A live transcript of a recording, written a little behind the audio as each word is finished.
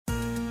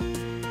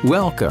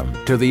Welcome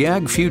to the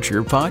Ag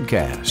Future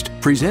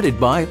Podcast, presented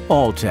by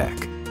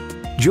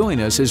Alltech. Join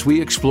us as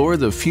we explore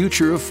the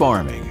future of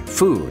farming,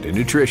 food, and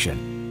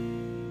nutrition.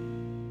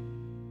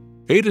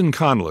 Aidan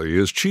Conley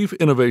is Chief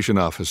Innovation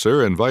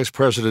Officer and Vice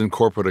President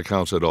Corporate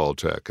Accounts at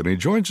Alltech, and he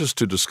joins us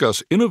to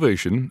discuss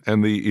innovation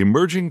and the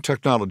emerging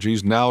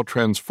technologies now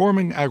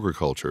transforming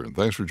agriculture.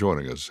 Thanks for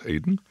joining us,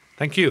 Aidan.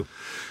 Thank you.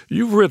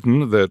 You've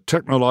written that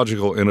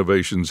technological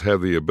innovations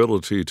have the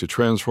ability to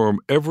transform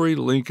every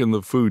link in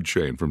the food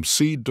chain, from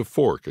seed to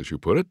fork, as you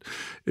put it.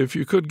 If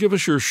you could give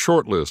us your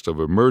short list of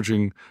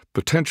emerging,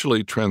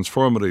 potentially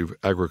transformative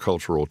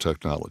agricultural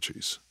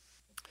technologies.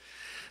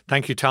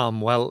 Thank you, Tom.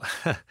 Well,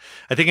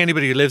 I think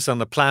anybody who lives on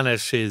the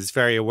planet is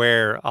very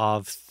aware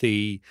of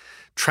the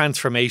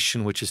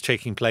transformation which is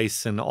taking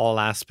place in all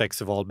aspects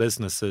of all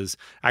businesses.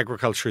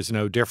 Agriculture is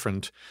no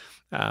different.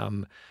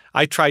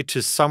 I tried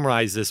to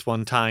summarize this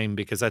one time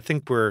because I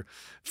think we're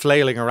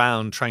flailing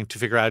around trying to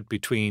figure out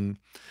between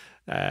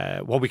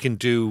what we can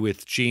do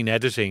with gene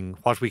editing,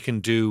 what we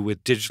can do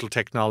with digital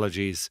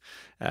technologies,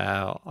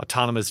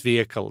 autonomous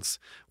vehicles,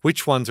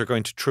 which ones are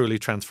going to truly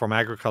transform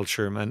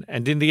agriculture.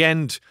 And in the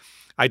end,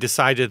 I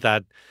decided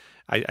that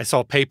I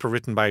saw a paper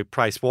written by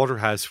Price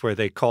Waterhouse where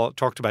they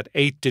talked about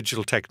 8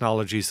 digital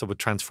technologies that would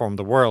transform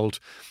the world.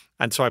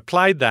 And so I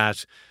applied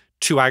that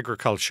to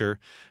agriculture.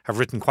 I've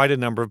written quite a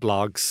number of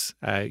blogs.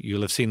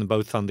 You'll have seen them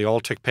both on the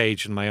Alltech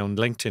page and my own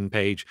LinkedIn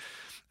page.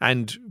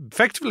 And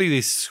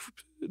effectively,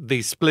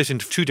 they split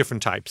into 2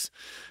 different types,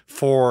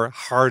 for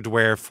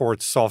hardware, for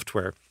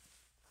software.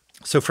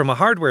 So from a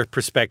hardware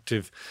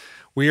perspective,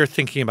 we are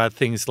thinking about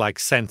things like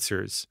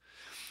sensors.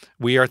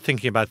 We are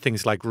thinking about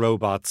things like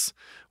robots.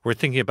 We're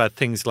thinking about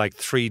things like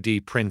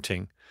 3D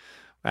printing.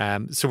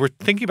 So we're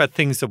thinking about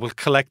things that will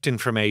collect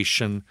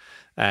information,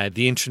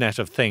 the Internet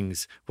of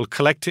Things, will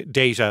collect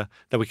data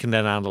that we can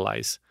then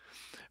analyze.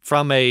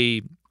 From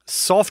a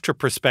software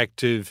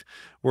perspective,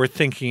 we're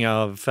thinking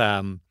of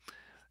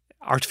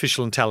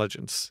artificial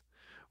intelligence.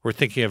 We're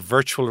thinking of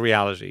virtual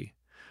reality.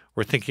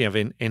 We're thinking of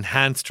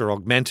enhanced or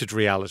augmented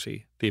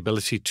reality, the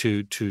ability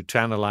to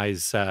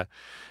analyze,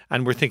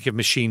 and we're thinking of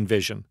machine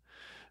vision.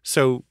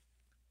 So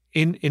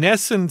in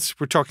essence,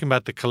 we're talking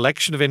about the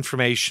collection of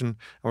information, and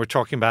we're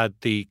talking about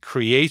the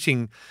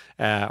creating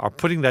or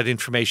putting that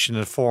information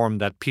in a form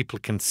that people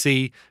can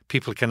see,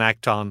 people can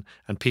act on,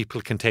 and people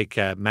can take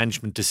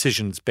management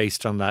decisions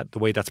based on that, the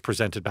way that's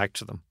presented back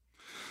to them.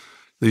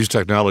 These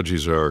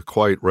technologies are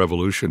quite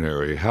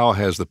revolutionary. How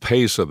has the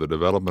pace of the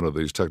development of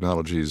these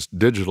technologies,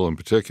 digital in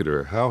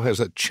particular, how has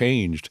that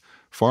changed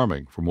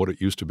farming from what it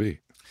used to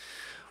be?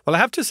 Well, I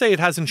have to say it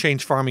hasn't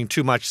changed farming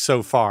too much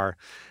so far.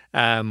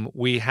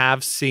 We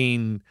have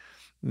seen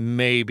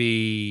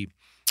maybe,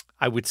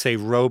 I would say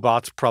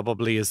robots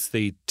probably is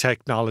the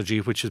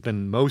technology which has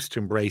been most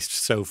embraced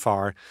so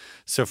far.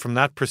 So from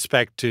that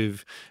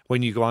perspective,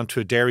 when you go onto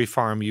a dairy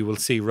farm, you will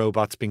see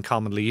robots being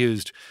commonly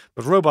used.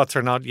 But robots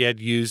are not yet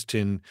used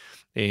in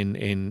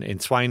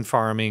swine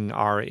farming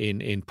or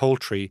in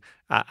poultry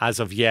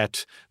as of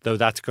yet, though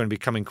that's going to be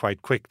coming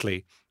quite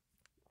quickly.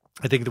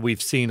 I think that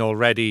we've seen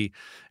already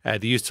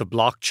the use of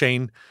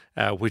blockchain,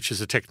 which is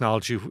a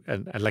technology,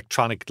 an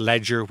electronic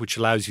ledger, which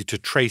allows you to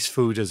trace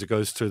food as it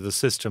goes through the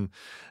system.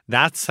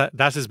 That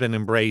has been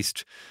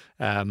embraced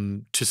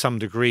to some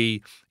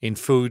degree in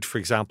food, for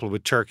example,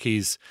 with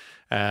turkeys,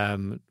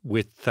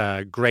 with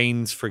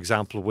grains, for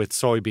example, with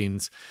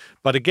soybeans.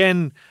 But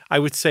again, I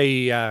would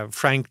say,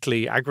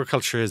 frankly,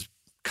 agriculture is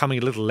coming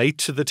a little late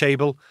to the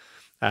table.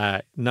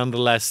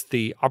 Nonetheless,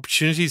 the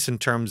opportunities in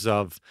terms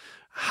of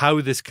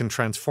how this can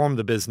transform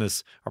the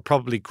business are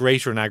probably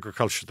greater in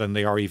agriculture than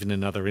they are even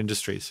in other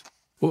industries.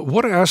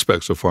 What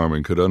aspects of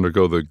farming could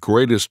undergo the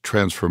greatest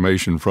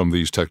transformation from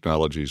these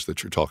technologies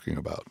that you're talking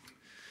about?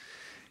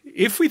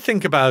 If we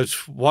think about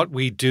what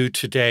we do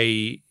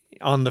today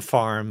on the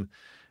farm,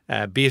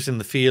 be it in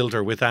the field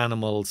or with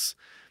animals,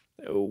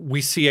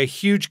 we see a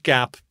huge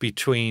gap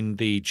between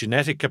the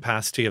genetic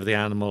capacity of the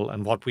animal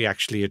and what we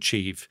actually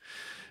achieve.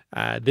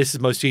 This is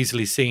most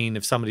easily seen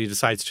if somebody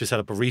decides to set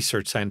up a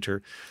research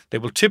center. They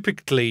will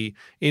typically,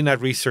 in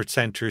that research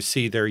center,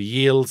 see their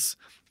yields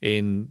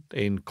in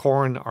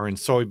corn or in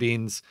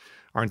soybeans,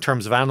 or in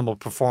terms of animal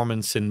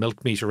performance in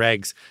milk, meat, or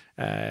eggs.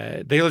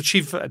 They'll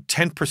achieve a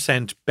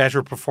 10%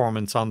 better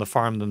performance on the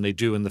farm than they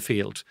do in the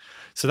field.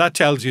 So that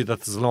tells you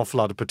that there's an awful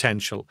lot of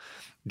potential.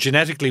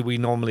 Genetically, we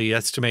normally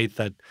estimate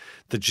that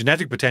the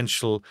genetic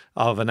potential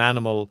of an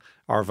animal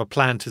or of a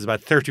plant is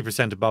about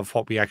 30% above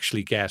what we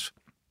actually get.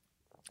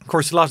 Of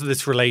course, a lot of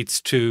this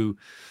relates to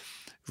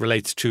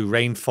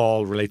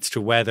rainfall, relates to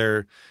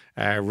weather,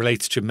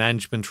 relates to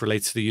management,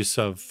 relates to the use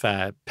of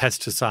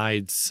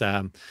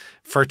pesticides,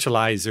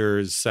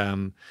 fertilizers,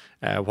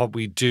 what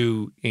we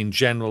do in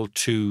general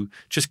to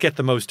just get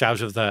the most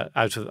out of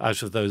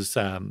those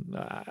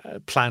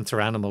plants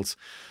or animals.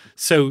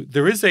 So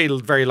there is a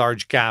very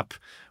large gap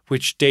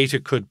which data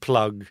could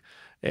plug,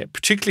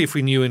 particularly if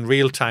we knew in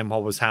real time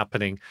what was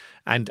happening.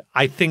 And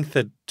I think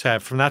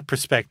that from that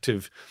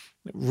perspective,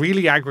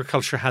 really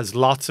agriculture has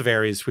lots of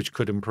areas which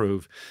could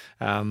improve.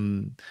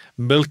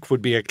 Milk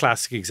would be a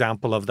classic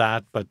example of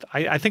that, but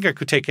I think I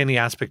could take any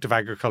aspect of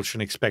agriculture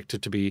and expect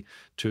it to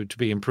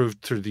be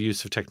improved through the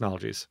use of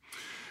technologies.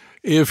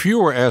 If you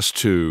were asked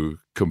to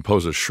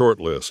compose a short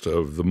list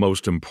of the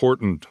most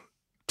important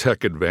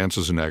tech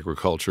advances in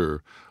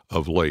agriculture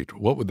of late,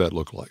 what would that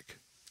look like?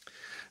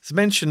 As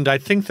mentioned, I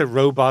think that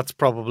robots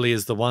probably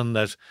is the one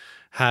that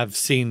have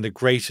seen the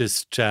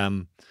greatest,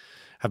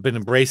 have been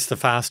embraced the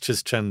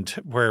fastest, and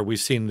where we've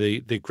seen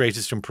the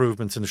greatest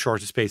improvements in the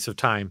shortest space of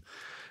time.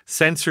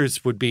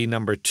 Sensors would be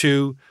number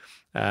two,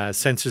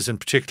 sensors in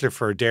particular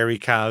for dairy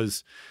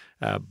cows,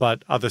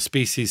 but other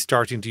species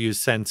starting to use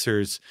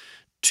sensors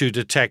to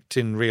detect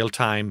in real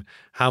time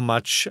how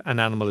much an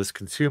animal is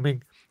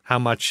consuming, how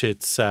much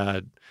it's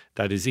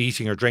that is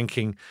eating or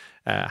drinking,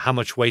 how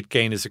much weight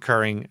gain is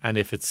occurring, and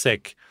if it's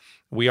sick.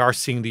 We are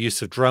seeing the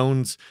use of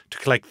drones to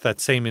collect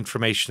that same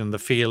information in the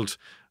field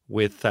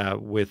with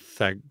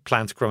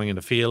plants growing in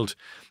the field.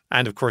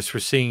 And of course,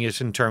 we're seeing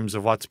it in terms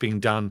of what's being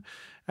done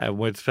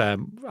with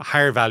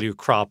higher value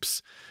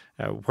crops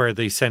where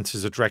the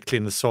sensors are directly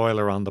in the soil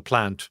or on the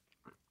plant.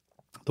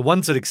 The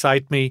ones that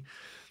excite me,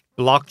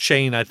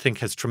 blockchain, I think,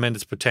 has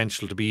tremendous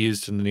potential to be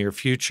used in the near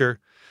future.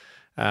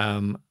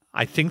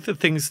 I think that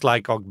things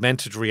like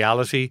augmented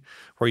reality,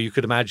 where you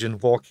could imagine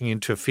walking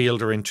into a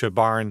field or into a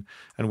barn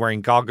and wearing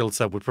goggles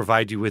that would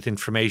provide you with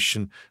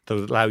information that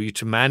would allow you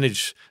to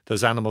manage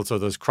those animals or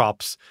those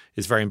crops,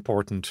 is very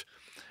important.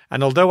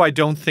 And although I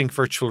don't think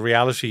virtual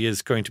reality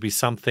is going to be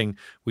something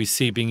we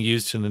see being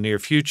used in the near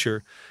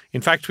future,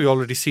 in fact, we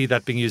already see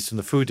that being used in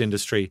the food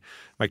industry.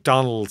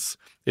 McDonald's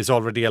is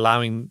already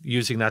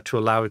using that to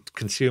allow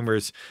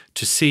consumers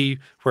to see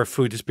where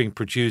food is being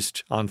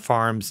produced on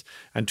farms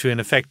and to, in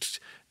effect,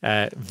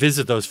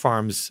 visit those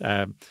farms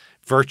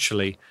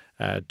virtually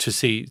to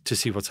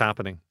see what's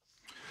happening.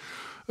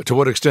 To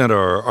what extent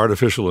are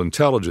artificial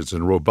intelligence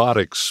and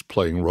robotics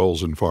playing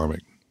roles in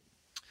farming?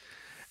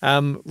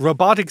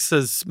 Robotics,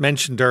 as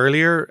mentioned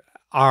earlier,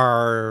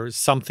 are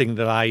something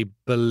that I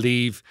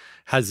believe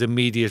has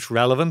immediate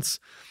relevance.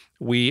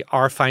 We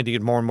are finding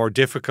it more and more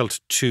difficult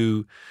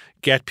to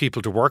get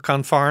people to work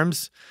on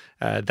farms.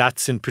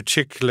 That's in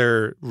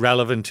particular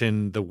relevant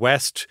in the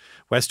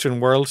Western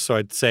world. So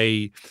I'd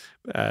say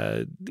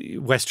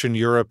Western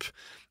Europe,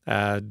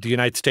 the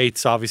United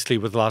States, obviously,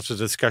 with lots of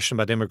discussion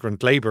about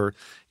immigrant labor,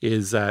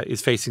 is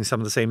facing some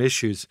of the same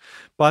issues.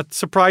 But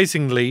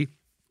surprisingly,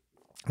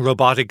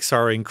 robotics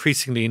are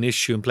increasingly an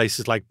issue in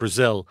places like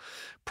Brazil,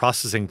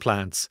 processing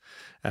plants.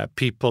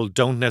 People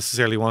don't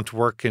necessarily want to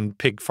work in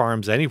pig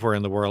farms anywhere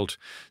in the world.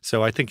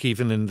 So I think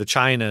even in the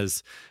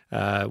Chinas,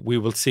 we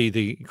will see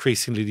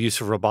increasingly the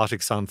use of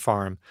robotics on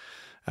farm.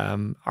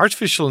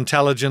 Artificial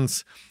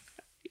intelligence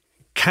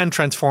can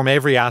transform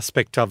every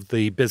aspect of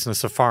the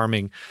business of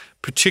farming,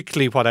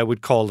 particularly what I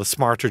would call the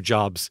smarter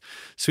jobs.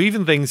 So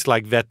even things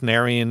like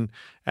veterinarian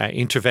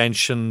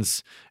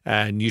interventions,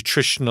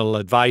 nutritional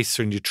advice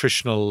or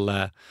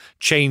nutritional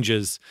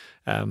changes,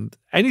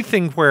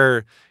 anything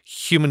where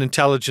human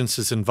intelligence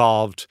is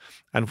involved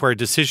and where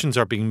decisions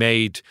are being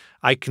made,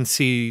 I can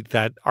see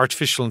that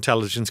artificial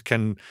intelligence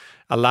can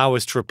allow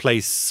us to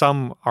replace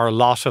some or a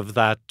lot of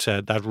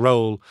that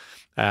role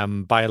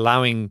by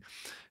allowing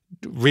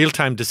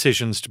real-time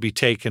decisions to be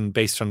taken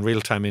based on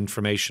real-time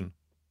information.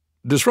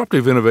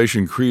 Disruptive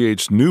innovation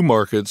creates new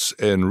markets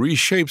and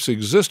reshapes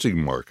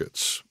existing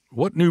markets.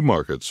 What new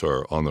markets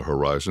are on the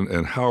horizon,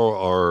 and how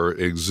are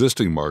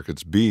existing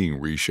markets being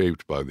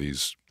reshaped by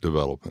these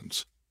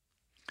developments?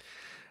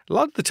 A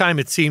lot of the time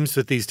it seems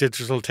with these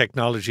digital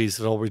technologies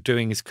that all we're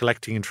doing is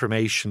collecting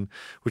information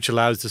which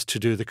allows us to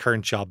do the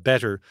current job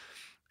better.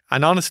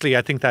 And honestly,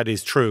 I think that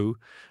is true.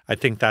 I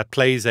think that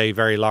plays a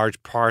very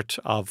large part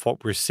of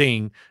what we're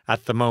seeing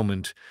at the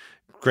moment.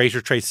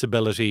 Greater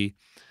traceability,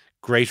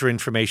 greater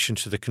information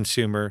to the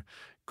consumer,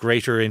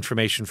 greater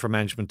information for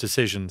management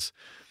decisions.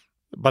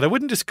 But I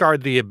wouldn't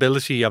discard the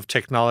ability of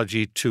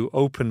technology to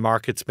open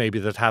markets maybe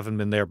that haven't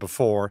been there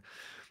before.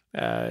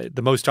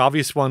 The most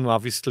obvious one,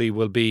 obviously,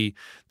 will be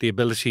the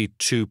ability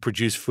to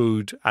produce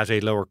food at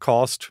a lower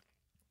cost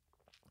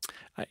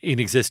in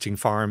existing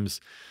farms,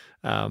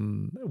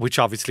 which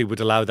obviously would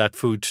allow that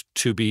food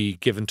to be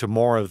given to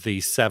more of the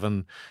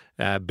 7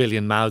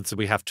 billion mouths that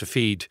we have to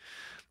feed.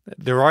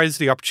 There is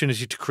the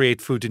opportunity to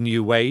create food in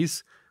new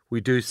ways.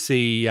 We do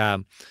see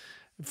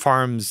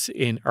farms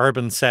in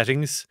urban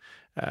settings.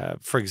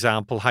 For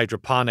example,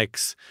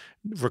 hydroponics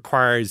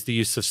requires the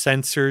use of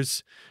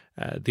sensors,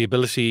 the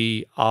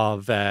ability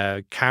of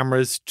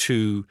cameras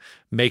to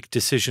make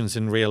decisions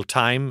in real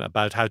time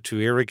about how to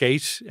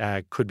irrigate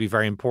could be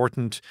very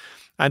important.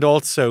 And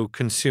also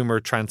consumer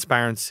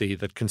transparency,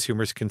 that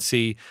consumers can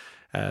see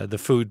the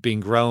food being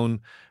grown,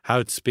 how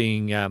it's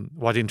being,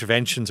 what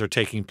interventions are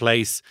taking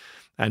place,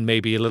 and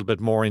maybe a little bit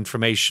more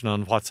information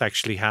on what's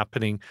actually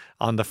happening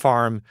on the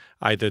farm,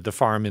 either the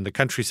farm in the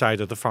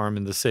countryside or the farm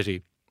in the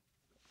city.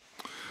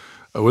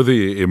 With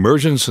the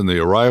emergence and the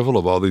arrival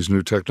of all these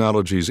new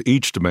technologies,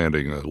 each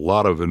demanding a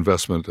lot of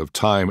investment of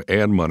time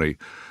and money,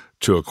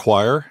 to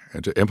acquire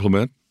and to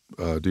implement.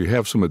 Do you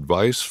have some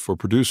advice for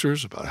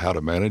producers about how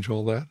to manage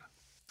all that?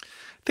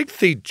 I think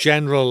the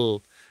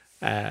general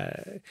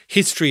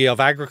history of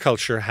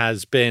agriculture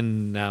has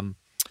been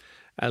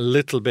a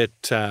little bit,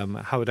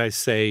 how would I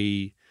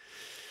say,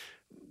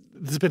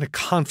 there's been a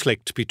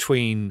conflict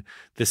between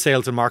the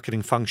sales and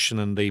marketing function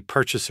and the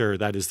purchaser,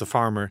 that is the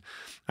farmer.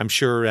 I'm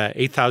sure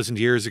 8,000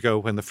 years ago,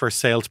 when the first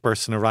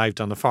salesperson arrived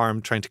on the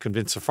farm trying to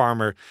convince a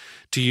farmer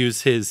to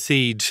use his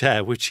seed,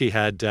 which he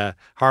had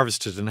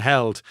harvested and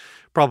held,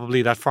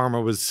 probably that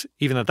farmer was,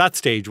 even at that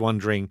stage,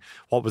 wondering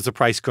what was the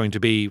price going to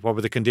be, what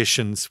were the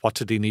conditions, what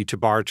did he need to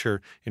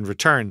barter in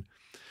return.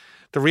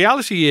 The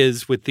reality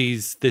is, with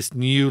this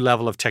new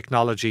level of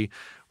technology,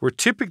 we're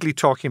typically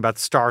talking about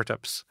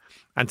startups.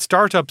 And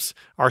startups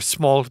are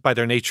small by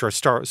their nature,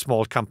 are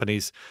small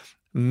companies.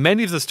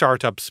 Many of the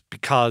startups,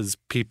 because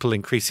people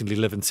increasingly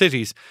live in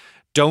cities,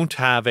 don't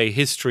have a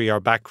history or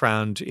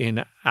background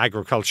in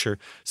agriculture.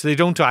 So they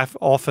don't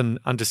often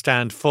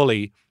understand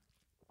fully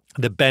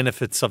the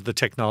benefits of the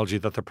technology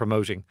that they're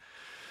promoting.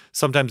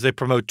 Sometimes they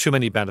promote too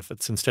many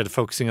benefits instead of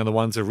focusing on the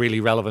ones that are really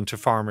relevant to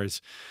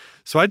farmers.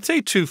 So I'd say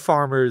to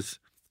farmers,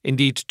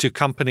 indeed to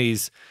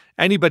companies,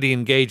 anybody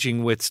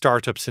engaging with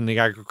startups in the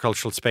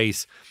agricultural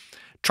space,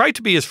 try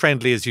to be as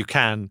friendly as you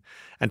can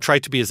and try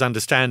to be as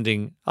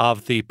understanding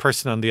of the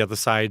person on the other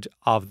side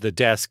of the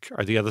desk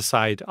or the other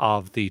side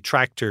of the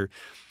tractor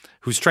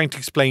who's trying to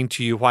explain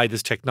to you why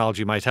this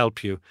technology might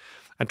help you,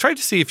 and try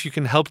to see if you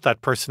can help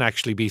that person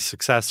actually be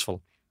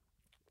successful.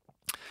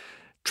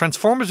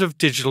 Transformative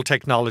digital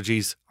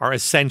technologies are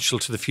essential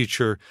to the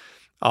future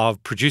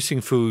of producing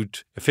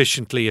food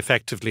efficiently,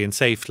 effectively, and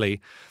safely,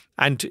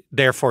 and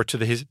therefore to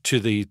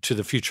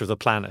the future of the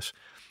planet.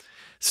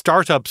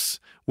 Startups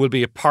will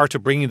be a part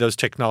of bringing those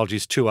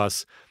technologies to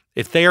us.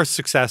 If they are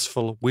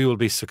successful, we will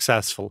be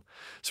successful.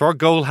 So our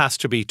goal has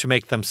to be to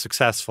make them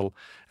successful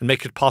and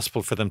make it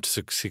possible for them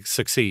to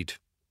succeed.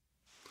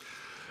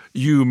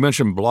 You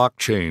mentioned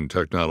blockchain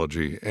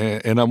technology,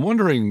 and I'm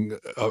wondering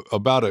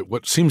about it,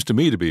 what seems to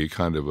me to be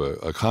kind of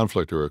a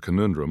conflict or a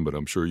conundrum, but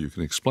I'm sure you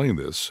can explain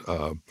this,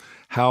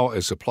 how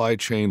a supply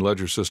chain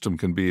ledger system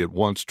can be at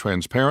once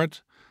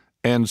transparent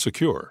and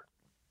secure.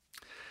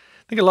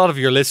 I think a lot of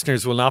your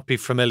listeners will not be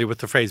familiar with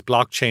the phrase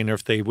blockchain, or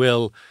if they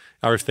will,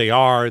 or if they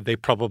are, they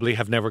probably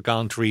have never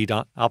gone to read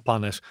up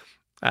on it.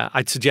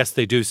 I'd suggest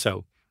they do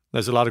so.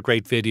 There's a lot of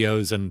great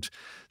videos and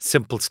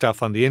simple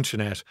stuff on the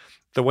internet.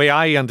 The way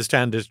I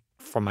understand it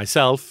for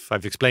myself,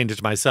 I've explained it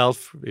to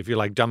myself, if you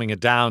like dumbing it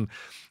down,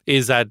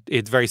 is that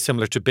it's very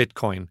similar to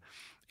Bitcoin.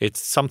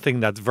 It's something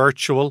that's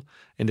virtual,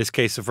 in this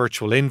case a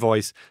virtual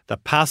invoice,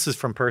 that passes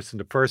from person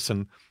to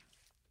person,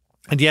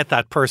 and yet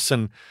that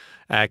person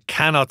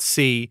cannot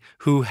see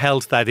who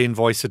held that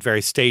invoice at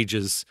various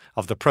stages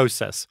of the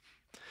process.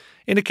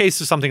 In a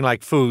case of something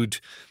like food,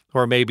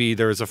 where maybe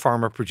there is a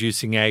farmer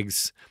producing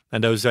eggs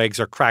and those eggs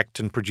are cracked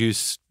and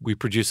we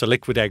produce a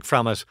liquid egg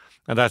from it,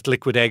 and that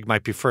liquid egg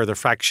might be further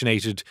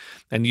fractionated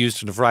and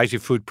used in a variety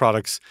of food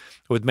products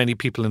with many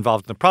people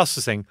involved in the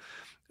processing.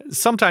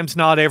 Sometimes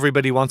not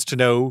everybody wants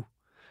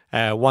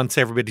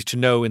everybody to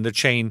know in the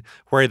chain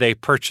where they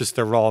purchased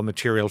their raw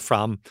material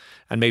from,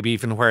 and maybe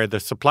even where the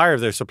supplier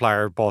of their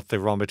supplier bought the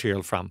raw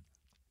material from.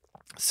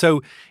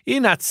 So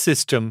in that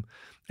system,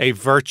 a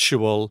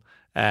virtual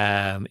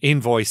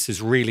invoice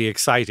is really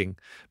exciting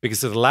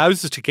because it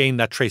allows us to gain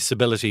that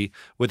traceability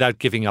without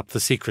giving up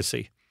the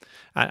secrecy.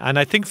 And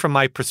I think from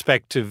my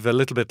perspective, a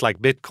little bit like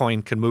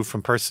Bitcoin can move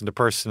from person to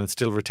person and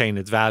still retain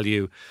its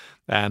value.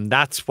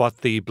 That's what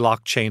the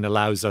blockchain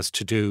allows us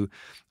to do.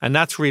 And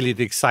that's really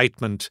the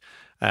excitement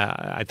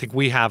I think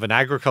we have in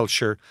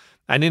agriculture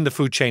and in the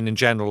food chain in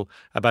general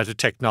about a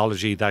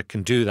technology that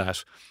can do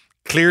that.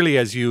 Clearly,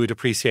 as you would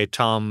appreciate,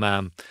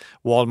 Tom,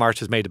 Walmart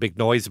has made a big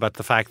noise about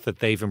the fact that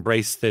they've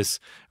embraced this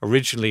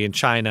originally in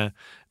China.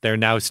 They're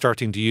now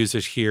starting to use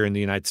it here in the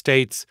United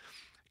States.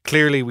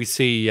 Clearly, we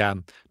see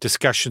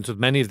discussions with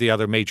many of the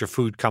other major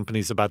food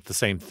companies about the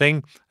same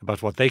thing,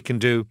 about what they can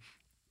do.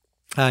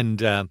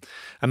 And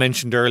I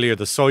mentioned earlier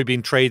the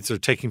soybean trades that are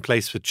taking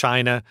place with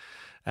China.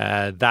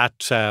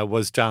 That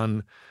was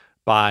done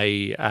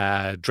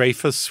by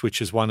Dreyfus,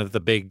 which is one of the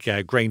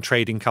big grain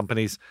trading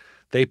companies.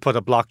 They put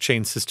a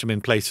blockchain system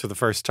in place for the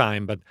first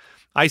time. But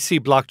I see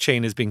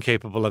blockchain as being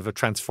capable of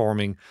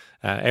transforming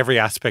every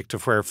aspect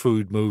of where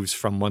food moves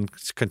from one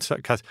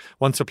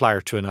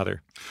supplier to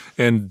another.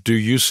 And do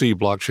you see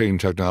blockchain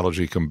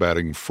technology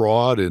combating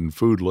fraud in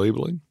food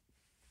labeling?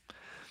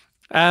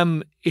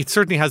 It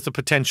certainly has the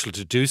potential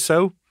to do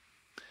so.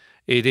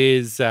 It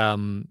is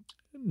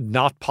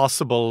not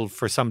possible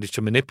for somebody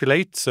to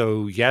manipulate.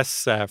 So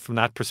yes, from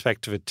that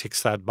perspective, it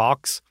ticks that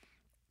box.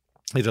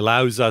 It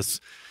allows us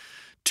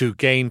to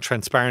gain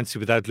transparency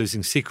without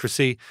losing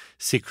secrecy.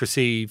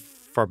 Secrecy,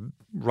 for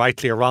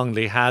rightly or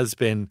wrongly, has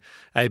been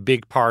a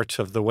big part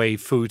of the way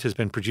food has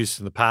been produced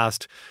in the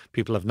past.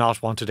 People have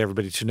not wanted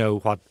everybody to know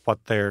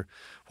what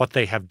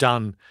they have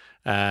done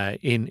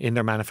in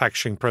their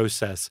manufacturing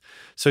process.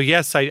 So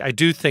yes, I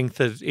do think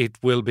that it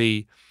will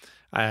be.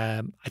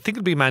 I think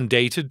it'll be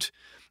mandated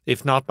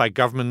if not by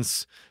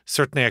governments,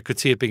 certainly I could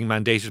see it being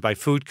mandated by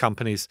food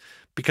companies,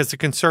 because the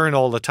concern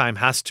all the time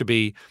has to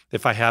be,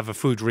 if I have a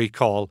food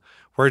recall,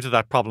 where did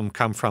that problem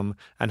come from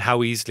and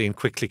how easily and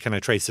quickly can I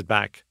trace it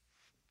back?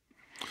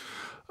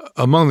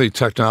 Among the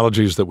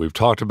technologies that we've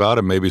talked about,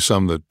 and maybe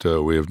some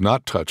that we have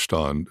not touched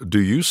on,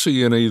 do you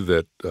see any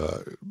that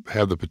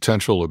have the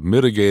potential of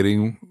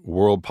mitigating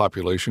world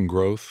population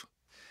growth?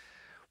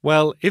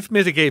 Well, if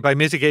by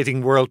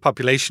mitigating world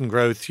population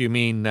growth, you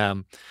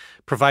mean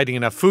providing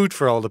enough food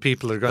for all the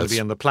people that are going to be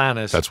on the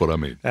planet. That's what I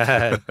mean.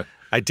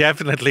 I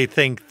definitely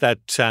think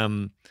that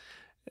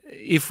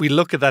if we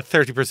look at that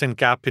 30%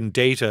 gap in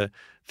data,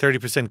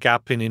 30%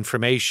 gap in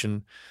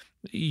information,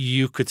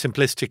 you could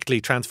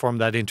simplistically transform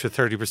that into a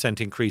 30%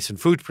 increase in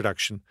food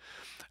production.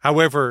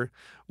 However,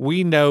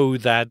 we know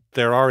that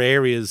there are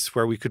areas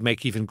where we could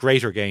make even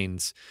greater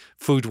gains.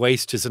 Food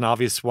waste is an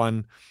obvious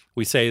one.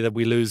 We say that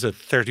we lose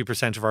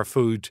 30% of our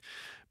food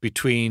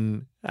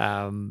between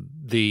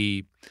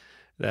the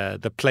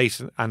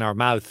plate and our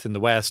mouth in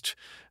the West.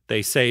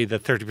 They say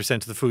that 30%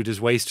 of the food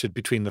is wasted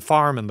between the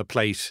farm and the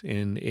plate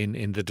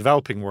in the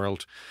developing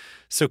world.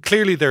 So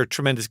clearly there are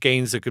tremendous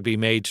gains that could be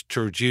made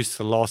to reduce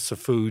the loss of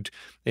food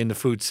in the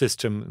food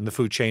system, in the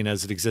food chain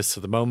as it exists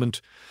at the moment.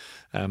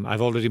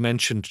 I've already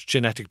mentioned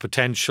genetic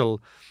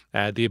potential,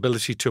 the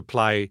ability to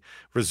apply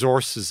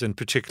resources, in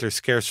particular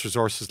scarce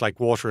resources like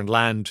water and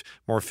land,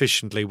 more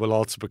efficiently will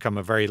also become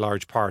a very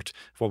large part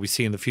of what we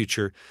see in the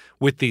future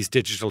with these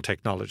digital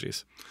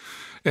technologies.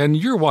 And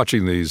you're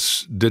watching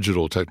these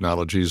digital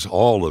technologies,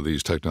 all of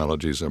these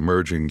technologies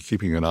emerging,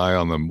 keeping an eye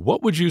on them.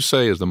 What would you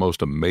say is the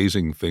most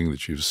amazing thing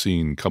that you've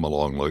seen come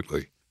along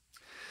lately?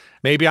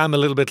 Maybe I'm a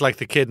little bit like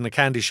the kid in the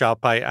candy shop.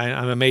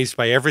 I'm amazed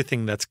by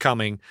everything that's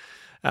coming.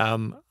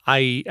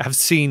 I have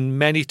seen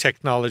many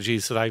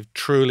technologies that I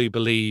truly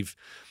believe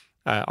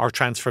are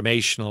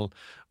transformational.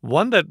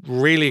 One that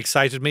really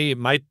excited me, it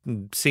might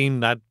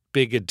seem that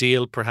big a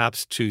deal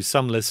perhaps to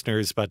some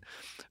listeners, but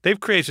they've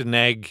created an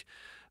egg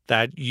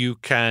that you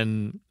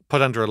can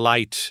put under a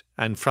light,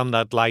 and from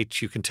that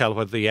light you can tell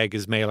whether the egg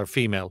is male or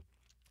female.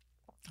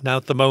 Now,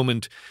 at the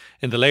moment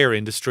in the layer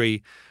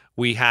industry,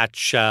 we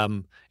hatch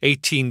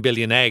 18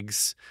 billion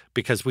eggs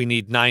because we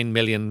need 9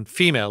 million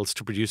females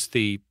to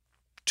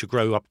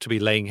grow up to be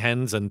laying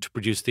hens and to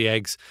produce the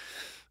eggs.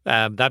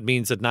 That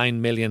means that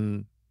 9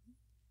 million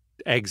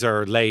eggs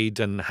are laid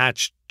and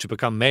hatched to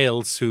become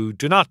males who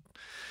do not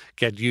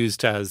get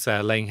used as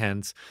laying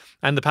hens.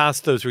 In the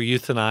past, those were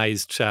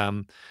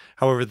euthanized.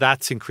 However,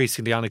 that's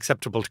increasingly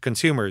unacceptable to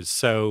consumers.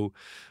 So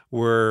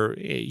we're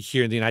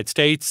here in the United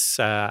States.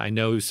 I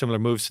know similar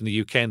moves in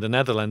the UK and the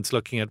Netherlands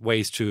looking at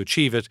ways to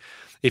achieve it.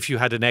 If you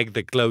had an egg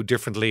that glowed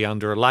differently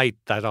under a light,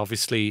 that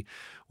obviously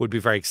would be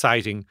very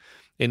exciting.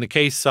 In the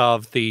case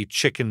of the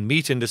chicken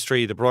meat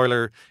industry, the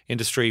broiler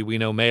industry, we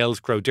know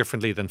males grow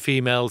differently than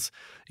females.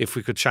 If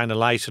we could shine a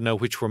light and know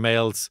which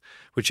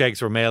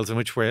eggs were males and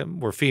which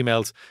were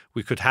females,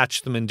 we could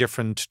hatch them in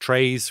different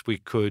trays. We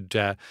could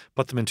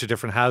put them into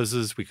different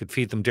houses. We could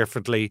feed them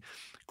differently,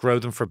 grow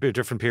them for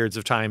different periods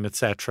of time,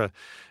 etc.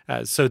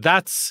 So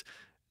that's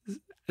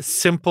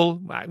simple,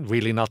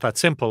 really not that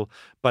simple,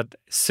 but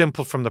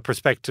simple from the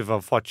perspective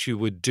of what you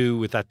would do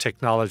with that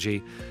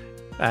technology.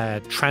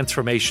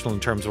 Transformational in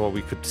terms of what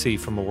we could see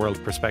from a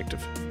world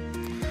perspective.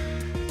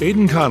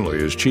 Aidan Connolly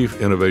is Chief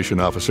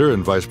Innovation Officer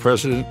and Vice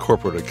President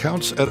Corporate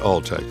Accounts at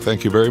Alltech.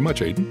 Thank you very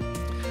much, Aidan.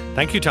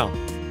 Thank you, Tom.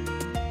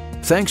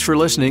 Thanks for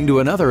listening to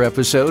another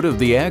episode of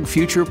the Ag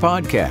Future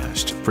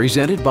Podcast,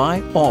 presented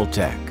by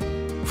Alltech.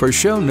 For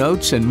show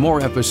notes and more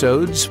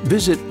episodes,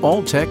 visit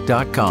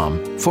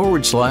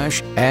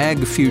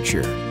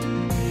alltech.com/agfuture.